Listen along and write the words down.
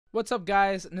What's up,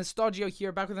 guys? Nostal-Gi-Oh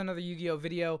here, back with another Yu-Gi-Oh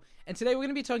video, and today we're going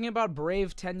to be talking about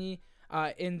Brave Tenyi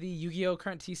in the Yu-Gi-Oh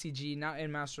current TCG, not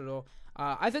in Master Duel.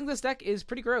 I think this deck is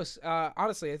pretty gross.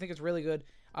 Honestly, I think it's really good.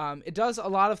 It does a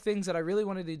lot of things that I really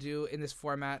wanted to do in this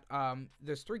format.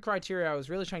 There's three criteria I was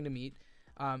really trying to meet,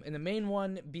 and the main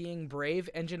one being Brave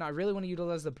Engine. I really want to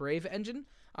utilize the Brave Engine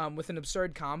with an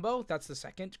absurd combo. That's the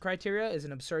second criteria, is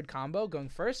an absurd combo going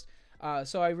first. And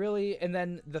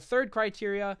then the third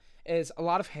criteria is a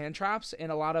lot of hand traps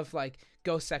and a lot of like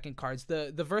go second cards.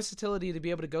 The versatility to be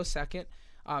able to go second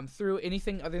through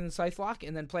anything other than Scythe Lock,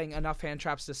 and then playing enough hand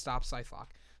traps to stop Scythe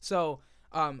Lock. So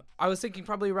I was thinking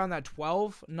probably around that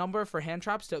 12 number for hand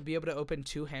traps to be able to open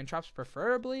 2 hand traps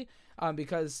preferably,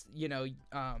 because you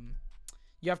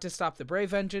have to stop the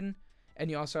Brave Engine and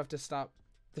you also have to stop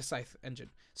the Scythe Engine.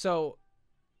 So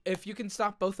if you can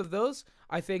stop both of those,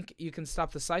 I think you can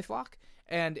stop the Scythe Lock.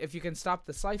 And if you can stop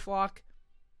the Scythe Lock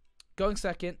going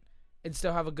second and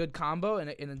still have a good combo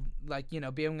and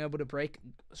being able to break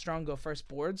strong go first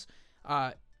boards,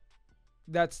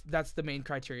 that's the main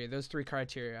criteria, those 3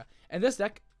 criteria. And this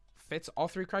deck fits all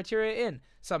 3 criteria in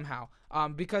somehow,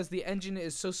 because the engine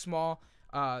is so small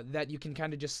that you can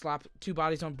kind of just slap 2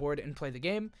 bodies on board and play the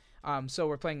game. So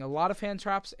we're playing a lot of hand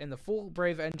traps and the full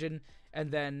Brave Engine,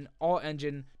 and then all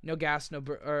engine, no gas,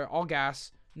 all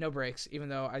gas, no breaks, even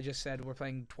though I just said we're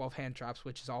playing 12 hand traps,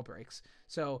 which is all breaks.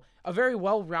 So a very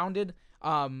well-rounded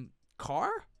car,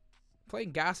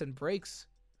 playing gas and breaks.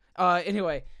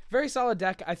 Anyway, very solid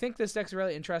deck. I think this deck's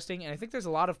really interesting, and I think there's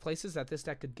a lot of places that this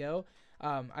deck could go.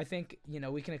 I think,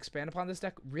 we can expand upon this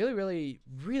deck. Really, really,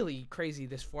 really crazy,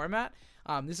 this format.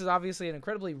 This is obviously an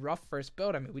incredibly rough first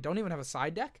build. I mean, we don't even have a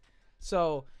side deck.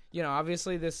 So,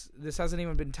 obviously this hasn't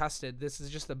even been tested. This is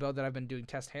just the build that I've been doing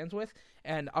test hands with,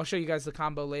 and I'll show you guys the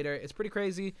combo later. It's pretty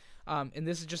crazy, and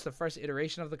this is just the first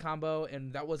iteration of the combo,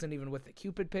 and that wasn't even with the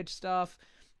Cupid pitch stuff.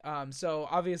 So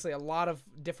obviously a lot of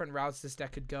different routes this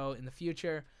deck could go in the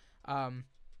future. So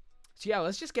yeah,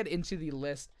 let's just get into the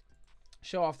list.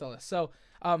 Show off the list. So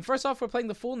first off, we're playing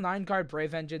the full 9-card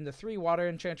Brave Engine, the 3 Water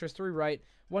Enchantress, 3 Right,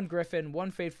 1 Griffin,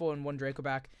 1 Faithful, and 1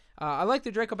 Dracoback. I like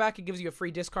the Dracoback. It gives you a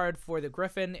free discard for the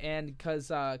Griffin, and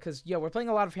because we're playing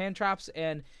a lot of hand traps,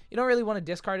 and you don't really want to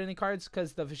discard any cards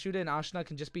because the Vishuda and Ashna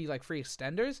can just be like free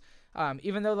extenders.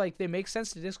 Even though like they make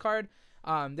sense to discard,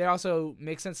 they also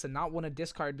make sense to not want to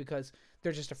discard because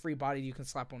they're just a free body you can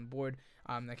slap on board.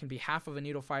 That can be half of a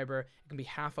Needle Fiber, it can be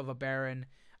half of a Baron,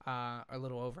 a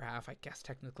little over half, I guess,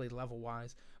 technically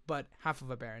level-wise, but half of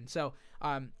a Baron. So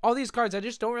all these cards I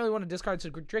just don't really want to discard, so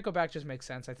Dracoback just makes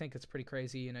sense. I think it's pretty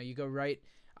crazy. You go right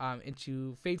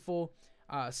into Fateful,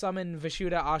 summon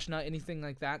Vishuda, Ashna, anything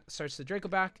like that, starts the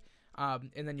Dracoback,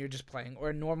 and then you're just playing.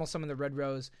 Or normal summon the Red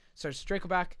Rose, starts the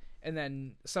Dracoback, and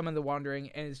then summon the Wandering,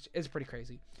 and it's pretty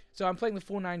crazy. So I'm playing the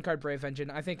full 9-card Brave Engine.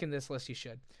 I think in this list you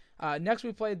should. Next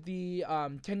we played the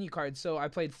Tenyi cards. So I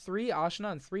played 3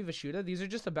 Ashna and 3 Vishuda. These are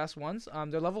just the best ones.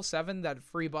 They're level 7 that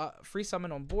free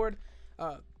summon on board.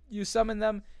 You summon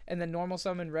them and then normal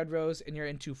summon Red Rose and you're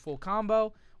into full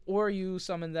combo. Or you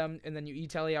summon them and then you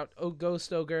E-Tele out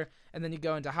Ghost Ogre and then you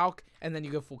go into Hulk and then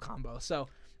you go full combo. So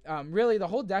really the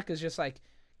whole deck is just like,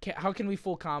 how can we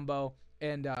full combo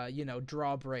and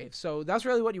draw Brave? So that's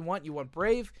really what you want. You want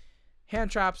Brave, hand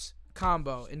traps,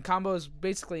 combo. And combo is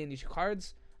basically in these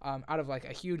cards. Out of like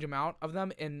a huge amount of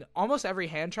them, and almost every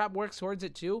hand trap works towards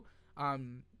it too.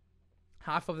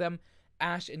 Half of them,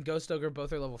 Ash and Ghost Ogre,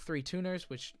 both are level 3 tuners,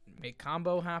 which make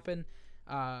combo happen.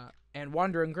 And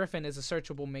Wandering Griffin is a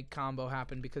searchable make combo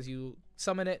happen because you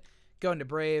summon it, go into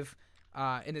Brave,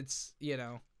 and it's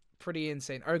pretty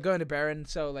insane. Or go into Baron,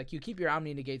 so like you keep your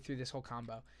Omni Negate through this whole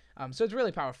combo. So it's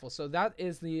really powerful. So that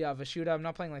is the Vishuda. I'm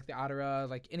not playing like the Adara,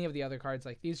 like any of the other cards.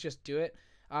 Like these just do it.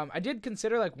 I did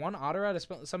consider like 1 Adara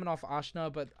to summon off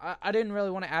Ashna, but I didn't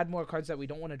really want to add more cards that we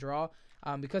don't want to draw,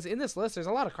 because in this list there's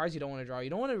a lot of cards you don't want to draw. You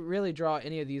don't want to really draw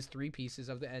any of these 3 pieces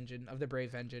of the engine, of the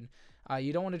Brave Engine.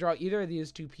 You don't want to draw either of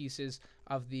these 2 pieces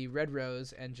of the Red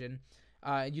Rose Engine.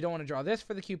 You don't want to draw this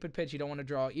for the Cupid pitch. You don't want to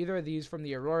draw either of these from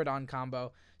the Auroradon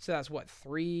combo. So that's what,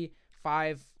 3,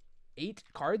 5, 8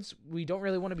 cards we don't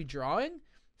really want to be drawing.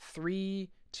 3,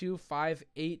 2, 5,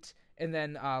 8. And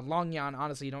then Longyan,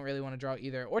 honestly, you don't really want to draw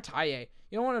either. Or Taiye.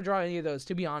 You don't want to draw any of those,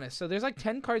 to be honest. So there's like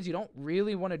 10 cards you don't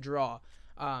really want to draw,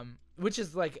 which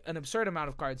is like an absurd amount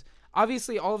of cards.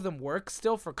 Obviously, all of them work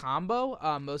still for combo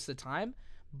most of the time,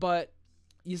 but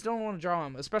you still don't want to draw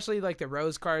them, especially like the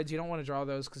Rose cards. You don't want to draw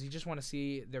those because you just want to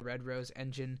see the Red Rose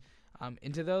Engine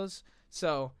into those.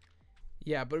 So,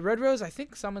 yeah, but Red Rose, I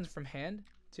think, summons from hand,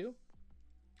 too.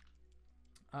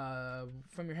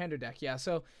 From your hand or deck, yeah.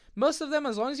 So most of them,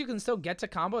 as long as you can still get to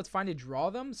combo, it's fine to draw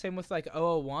them. Same with like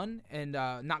 001 and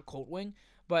not Colt Wing,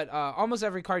 but almost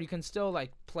every card you can still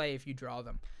like play if you draw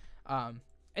them.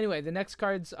 Anyway, the next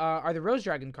cards are the Rose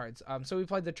Dragon cards. So we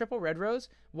played the triple Red Rose,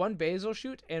 one Basil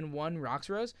Shoot, and one Rocks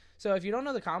Rose. So if you don't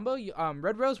know the combo,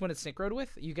 Red Rose, when it's synchroed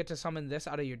with, you get to summon this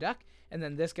out of your deck, and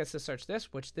then this gets to search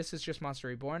this, which this is just Monster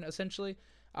Reborn, essentially,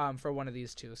 for one of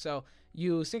these two. So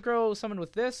you synchro summon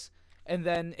with this,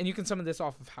 and you can summon this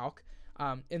off of Hulk.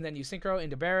 And then you synchro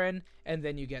into Baron, and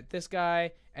then you get this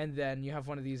guy, and then you have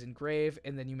one of these engrave,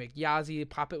 and then you make Yazi,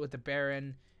 pop it with the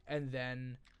Baron, and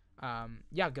then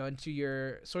go into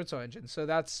your Sword Soul engine. So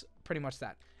that's pretty much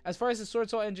that. As far as the Sword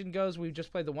Soul engine goes, we've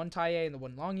just played the one Tenyi and the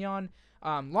one Long Yan.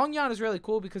 Long Yan is really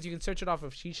cool because you can search it off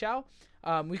of Xixiao.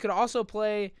 We could also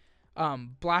play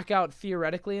Blackout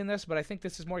theoretically in this, but I think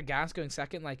this is more gas going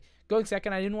second. Like going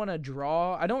second, I didn't want to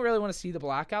draw. I don't really want to see the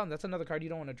Blackout, and that's another card you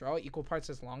don't want to draw. Equal parts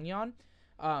as Long Yan.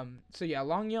 So yeah,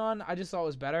 Long Yan I just thought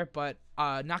was better, but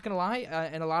not gonna lie,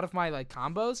 in a lot of my like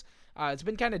combos, it's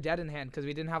been kind of dead in hand because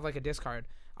we didn't have like a discard.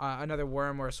 Another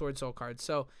Worm or a Sword Soul card.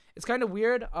 So it's kind of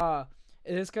weird.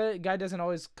 This guy doesn't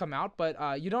always come out,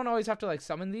 but you don't always have to like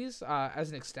summon these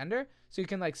as an extender. So you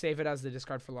can like save it as the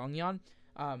discard for Long Yan.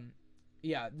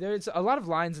 Yeah, there's a lot of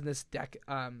lines in this deck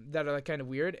that are like kind of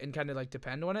weird and kind of like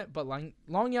depend on it, but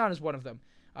Long Yan is one of them.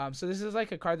 So this is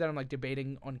like a card that I'm like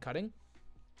debating on cutting.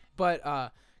 But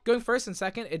going first and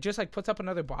second, it just like puts up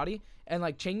another body, and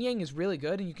like Ching Yang is really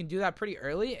good, and you can do that pretty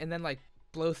early and then like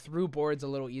blow through boards a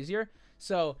little easier.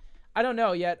 So I don't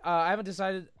know yet. I haven't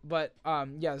decided, but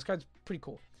yeah, this card's pretty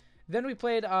cool. Then we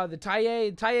played the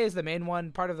Tenyi. Tenyi is the main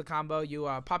one, part of the combo. You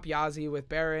pop Yazi with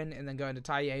Baron, and then go into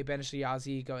Tenyi, banish the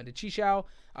Yazi, go into Xixiao,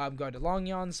 go into Long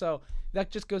Yan. So that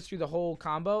just goes through the whole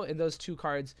combo, and those two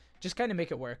cards just kind of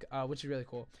make it work, which is really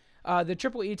cool. The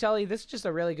triple E-Telly, this is just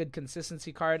a really good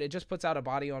consistency card. It just puts out a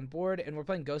body on board, and we're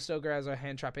playing Ghost Ogre as our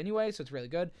hand trap anyway, so it's really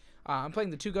good. I'm playing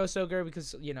the 2 Ghost Ogre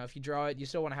because, you know, if you draw it, you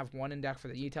still want to have 1 in deck for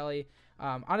the E-Telly.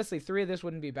 Honestly, 3 of this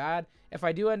wouldn't be bad. If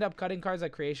I do end up cutting cards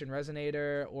like Creation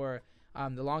Resonator or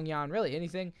the Long Yan, really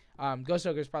anything, Ghost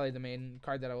Ogre is probably the main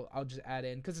card that I'll just add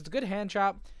in because it's a good hand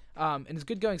trap, and it's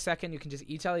good going second. You can just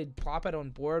E-Telly, plop it on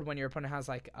board when your opponent has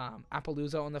like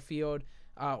Appaloosa on the field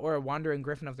or a Wandering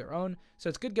Griffin of their own. So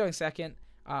it's good going second,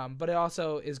 but it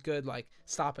also is good like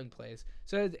stopping plays.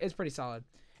 So it's pretty solid.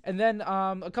 And then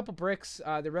a couple bricks,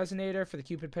 the Resonator for the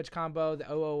Cupid Pitch combo, the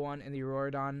 001 and the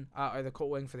Auroradon, or the Colt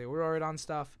Wing for the Auroradon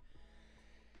stuff.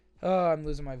 Oh, I'm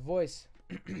losing my voice.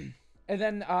 and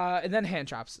then hand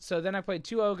traps. So then I played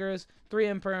 2 Ogres, 3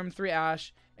 Imperm, 3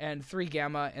 Ash, and 3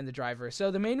 Gamma and the Driver.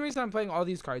 So the main reason I'm playing all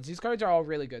these cards are all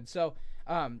really good. So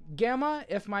Gamma,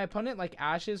 if my opponent like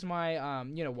ashes my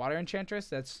Water Enchantress,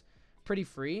 that's pretty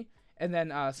free. And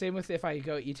then same with if I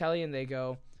go E-Telly and they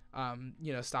go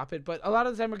stop it. But a lot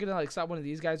of the time we're gonna like stop one of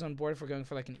these guys on board if we're going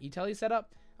for like an E-Telly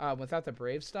setup without the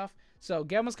Brave stuff. So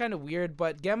Gamma's kind of weird,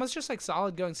 but Gamma's just like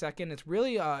solid going second. It's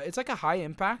really it's like a high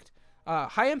impact,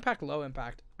 low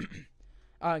impact,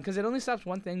 because it only stops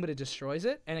one thing, but it destroys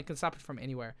it, and it can stop it from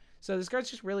anywhere. So this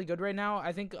card's just really good right now.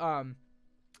 I think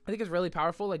it's really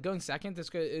powerful. Like going second, this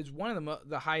is one of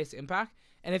the highest impact.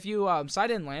 And if you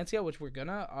side in Lancia, which we're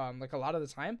gonna like a lot of the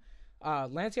time.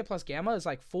 Lancia plus Gamma is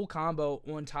like full combo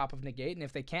on top of negate, and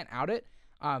if they can't out it,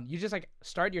 you just like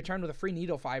start your turn with a free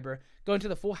Needle Fiber, go into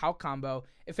the full Hulk combo.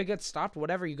 If it gets stopped,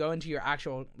 whatever, you go into your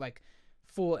actual like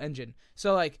full engine.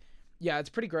 So like yeah, it's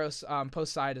pretty gross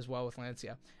post side as well with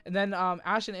Lancia. And then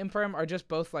Ash and Imperm are just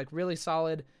both like really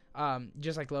solid,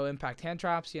 just like low impact hand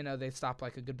traps. You know, they stop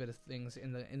like a good bit of things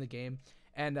in the game.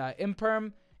 And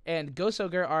Imperm and Ghost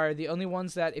Ogre are the only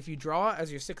ones that if you draw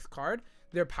as your 6th card,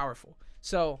 they're powerful.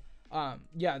 So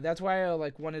yeah, that's why I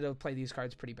like wanted to play these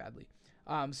cards pretty badly.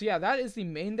 So yeah, that is the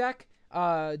main deck.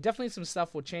 Definitely some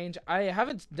stuff will change. I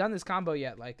haven't done this combo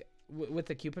yet, like with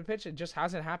the Cupid Pitch. It just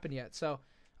hasn't happened yet. So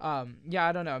yeah,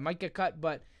 I don't know. It might get cut,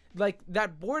 but like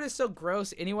that board is so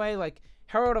gross anyway. Like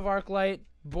Herald of Arclight,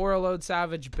 Borreload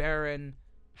Savage, Baron,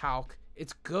 Hulk.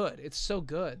 It's good. It's so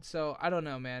good. So I don't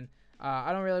know, man.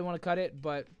 I don't really want to cut it,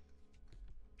 but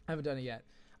I haven't done it yet.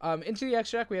 Into the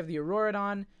extra deck, we have the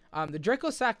Auroradon. The Draco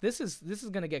Sack, this is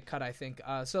gonna get cut, I think.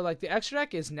 So like the extra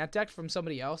deck is net decked from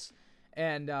somebody else,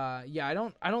 and yeah, I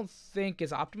don't think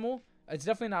is optimal. It's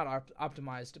definitely not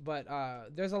optimized, but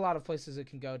there's a lot of places it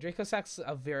can go. Draco Sack's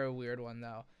a very weird one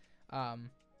though.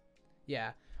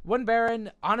 Yeah, 1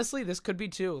 Baron. Honestly, this could be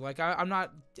 2. Like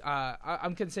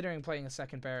I'm considering playing a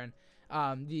 2nd Baron.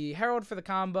 The Herald for the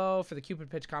combo, for the Cupid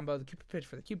Pitch combo, the Cupid Pitch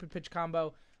for the Cupid Pitch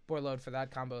combo, Borreload for that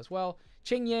combo as well.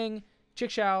 Ching Yang,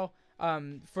 Xixiao.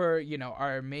 For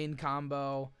our main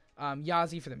combo,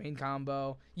 Yazi for the main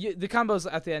combo. The combo's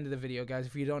at the end of the video, guys.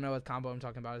 If you don't know what combo I'm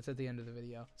talking about, it's at the end of the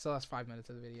video. It's the last 5 minutes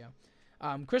of the video.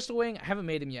 Crystal Wing, I haven't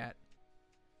made him yet.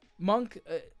 Monk,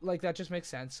 like, that just makes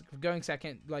sense. Going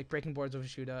second, like, breaking boards with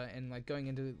Vishuda and, like, going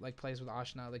into, like, plays with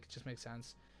Ashna, like, it just makes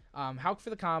sense. Hulk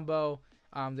for the combo.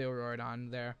 They were right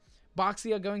on there.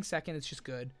 Boxia going second, it's just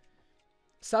good.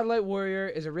 Satellite Warrior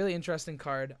is a really interesting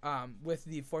card with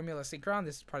the Formula Synchron.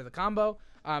 This is part of the combo.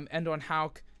 End on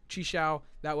Hulk, Chi-Xiao.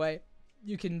 That way,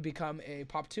 you can become a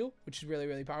Pop 2, which is really,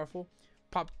 really powerful.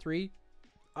 Pop 3,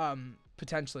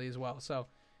 potentially as well. So,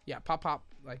 yeah, Pop,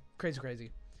 like,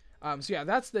 crazy. So yeah,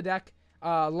 that's the deck.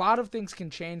 A lot of things can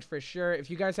change for sure.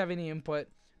 If you guys have any input,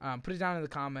 put it down in the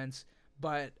comments.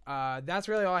 But that's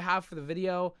really all I have for the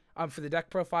video, for the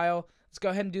deck profile. Let's go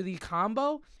ahead and do the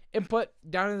combo input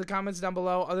down in the comments down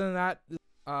below. Other than that,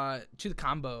 to the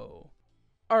combo.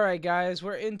 Alright guys,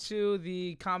 we're into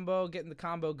the combo, getting the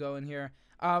combo going here.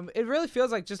 It really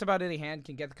feels like just about any hand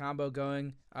can get the combo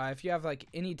going. If you have like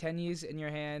any Tenyis in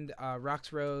your hand,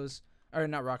 Red Rose,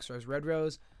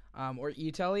 or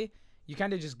E-Telly, you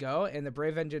kind of just go, and the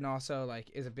Brave Engine also like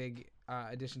is a big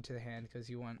addition to the hand because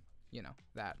you want, you know,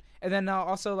 that. And then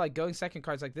also like going second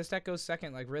cards, like this deck goes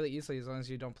second like really easily as long as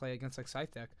you don't play against like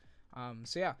Scythe deck.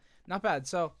 So yeah, not bad.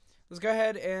 So let's go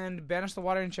ahead and banish the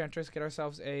Water Enchantress, get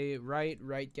ourselves a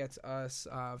right gets us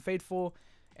Fateful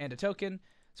and a token.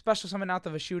 Special summon out the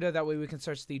Vishuda, that way we can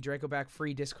search the Draco back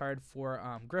free discard for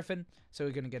Griffin. So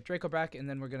we're going to get Draco back, and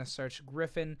then we're going to search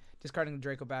Griffin, discarding the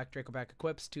Draco back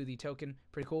equips to the token,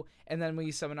 pretty cool. And then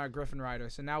we summon our Griffin Rider.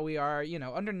 So now we are, you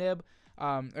know, under Nib,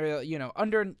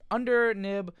 under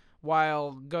Nib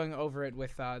while going over it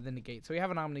with the negate. So we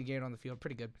have an Omni Negate on the field,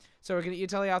 pretty good. So we're going to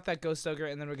E-Telly out that Ghost Ogre,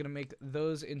 and then we're going to make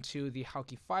those into the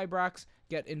Halki Fibrax,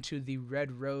 get into the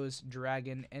Red Rose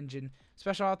Dragon Engine,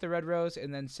 special out the Red Rose,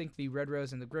 and then sink the Red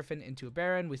Rose and the Griffin into a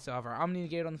Baron. We still have our Omni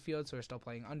Negate on the field, so we're still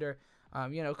playing under.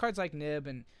 You know, cards like Nib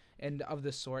and of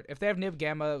this sort. If they have Nib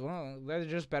Gamma, well, they're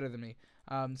just better than me.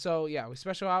 So yeah, we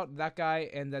special out that guy,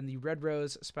 and then the Red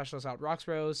Rose specials out Rox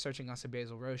Rose, searching us a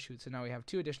Basil Rose shoot. So now we have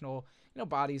two additional, you know,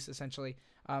 bodies essentially.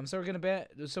 So we're gonna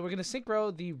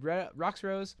synchro the Rox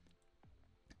Rose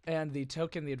and the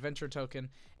token, the Adventure token,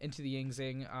 into the Ying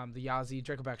Zing. The Yazi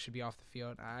Draco back should be off the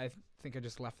field. I think I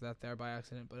just left that there by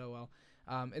accident, but oh well.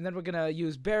 And then we're gonna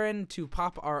use Baron to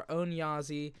pop our own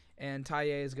Yazi, and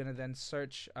Taye is gonna then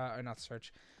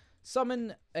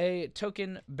summon a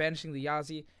token, banishing the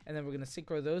Yazi, and then we're going to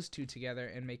synchro those two together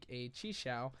and make a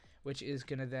Chi-Xiao, which is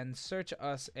going to then search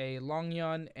us a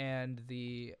Longyan, and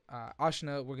the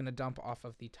Ashna we're going to dump off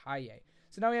of the Taye.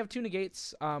 So now we have two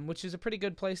negates, which is a pretty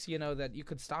good place, you know, that you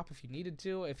could stop if you needed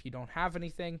to, if you don't have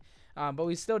anything. But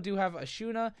we still do have a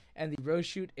Shuna and the Rose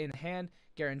Shoot in hand,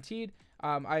 guaranteed.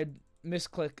 I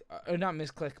misclick, or not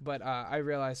misclick, but I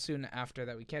realized soon after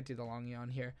that we can't do the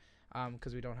Longyan here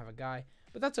because we don't have a guy.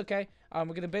 But that's okay. We're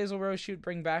going to Basil Rose Shoot,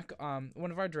 bring back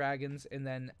one of our dragons, and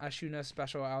then Ashuna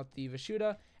special out the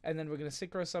Vishuda, and then we're going to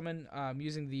Synchro Summon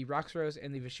using the Rox Rose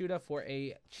and the Vishuda for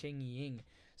a Ching Ying.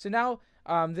 So now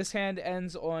this hand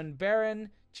ends on Baron,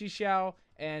 Chi-Xiao,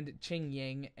 and Ching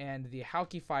Ying, and the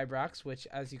Halki Fibrax, which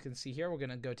as you can see here, we're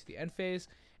going to go to the end phase,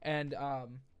 and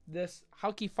this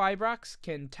Halki Fibrax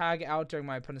can tag out during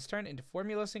my opponent's turn into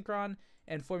Formula Synchron,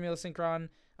 and Formula Synchron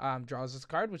draws this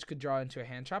card, which could draw into a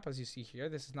hand trap, as you see here.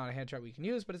 This is not a hand trap we can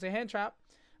use, but it's a hand trap.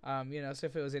 You know, so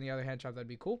if it was any other hand trap, that'd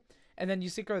be cool. And then you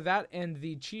synchro that and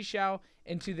the Chi-Xiao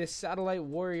into this Satellite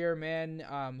Warrior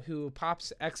man, who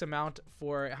pops X amount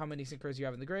for how many synchros you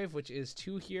have in the grave, which is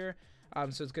 2 here.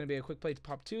 So it's going to be a quick play to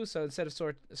pop 2. So instead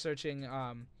of searching,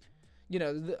 you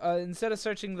know, instead of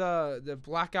searching the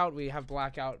Blackout, we have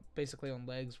Blackout basically on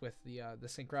legs with the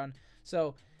Synchron.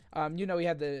 So, you know, we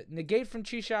had the negate from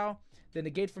Chi-Xiao, the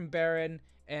negate from Baron,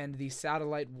 and the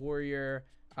Satellite Warrior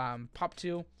pop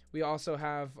 2. We also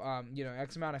have, you know,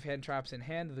 X amount of hand traps in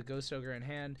hand, the Ghost Ogre in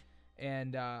hand.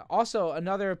 And also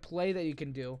another play that you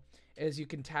can do is you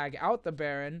can tag out the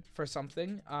Baron for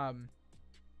something.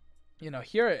 You know,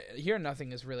 here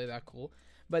nothing is really that cool.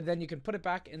 But then you can put it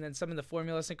back and then summon the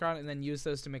Formula Synchron and then use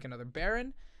those to make another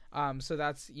Baron. So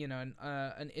that's, you know,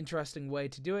 an interesting way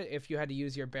to do it if you had to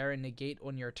use your Baron negate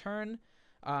on your turn.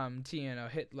 To, you know,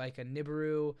 hit like a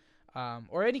Nibiru,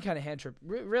 or any kind of hand trap,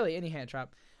 really any hand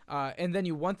trap, and then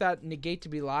you want that negate to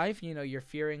be live. You know, you're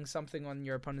fearing something on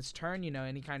your opponent's turn, you know,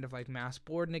 any kind of like mass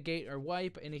board negate or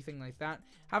wipe, anything like that.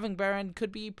 Having Baron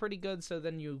could be pretty good, so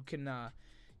then you can,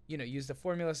 you know, use the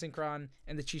Formula Synchron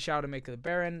and the Chi-Xiao to make the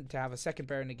Baron, to have a second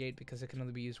Baron negate, because it can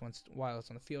only be used once while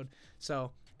it's on the field.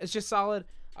 So it's just solid.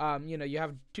 You know, you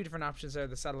have two different options there,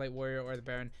 the Satellite Warrior or the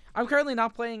Baron. I'm currently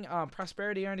not playing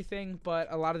Prosperity or anything, but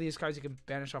a lot of these cards you can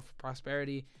banish off of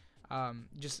Prosperity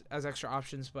just as extra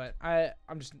options. But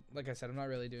I'm just, like I said, I'm not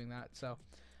really doing that. So,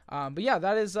 but yeah,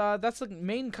 that's the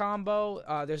main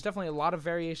combo. There's definitely a lot of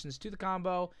variations to the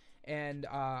combo and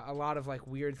a lot of like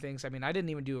weird things. I mean, I didn't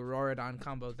even do a Auroradon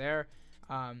combo there.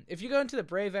 If you go into the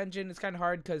Brave Engine, it's kind of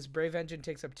hard because Brave Engine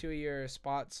takes up 2 of your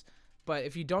spots. But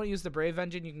if you don't use the Brave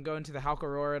Engine, you can go into the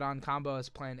Halka-Auroradon combo as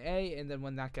Plan A, and then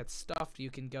when that gets stuffed, you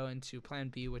can go into Plan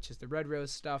B, which is the Red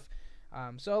Rose stuff.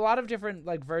 So a lot of different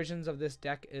like versions of this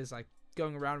deck is like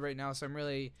going around right now. So I'm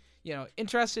really, you know,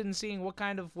 interested in seeing what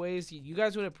kind of ways you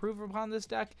guys would improve upon this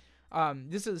deck.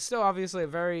 This is still obviously a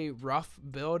very rough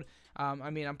build.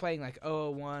 I mean, I'm playing like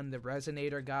 001, the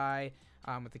Resonator guy,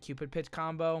 with the Cupid Pitch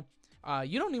combo.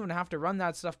 You don't even have to run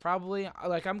that stuff probably.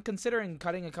 Like, I'm considering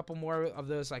cutting a couple more of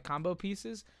those like combo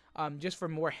pieces just for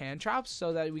more hand traps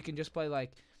so that we can just play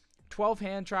like 12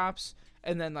 hand traps,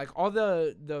 and then like all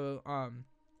the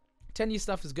Tenyi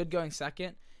stuff is good going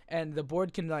second, and the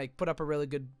board can like put up a really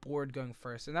good board going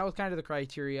first. And that was kind of the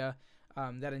criteria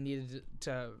that I needed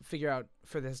to figure out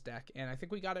for this deck, and I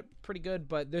think we got it pretty good,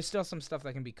 but there's still some stuff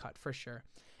that can be cut for sure.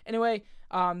 Anyway,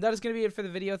 that is going to be it for the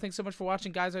video. Thanks so much for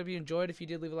watching, guys. I hope you enjoyed. If you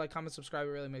did, leave a like, comment, subscribe.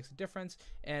 It really makes a difference.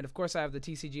 And, of course, I have the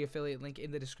TCG affiliate link in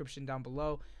the description down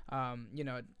below. You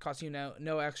know, it costs you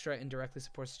no extra and directly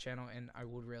supports the channel, and I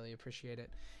would really appreciate it.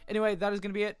 Anyway, that is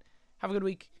going to be it. Have a good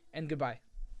week, and goodbye.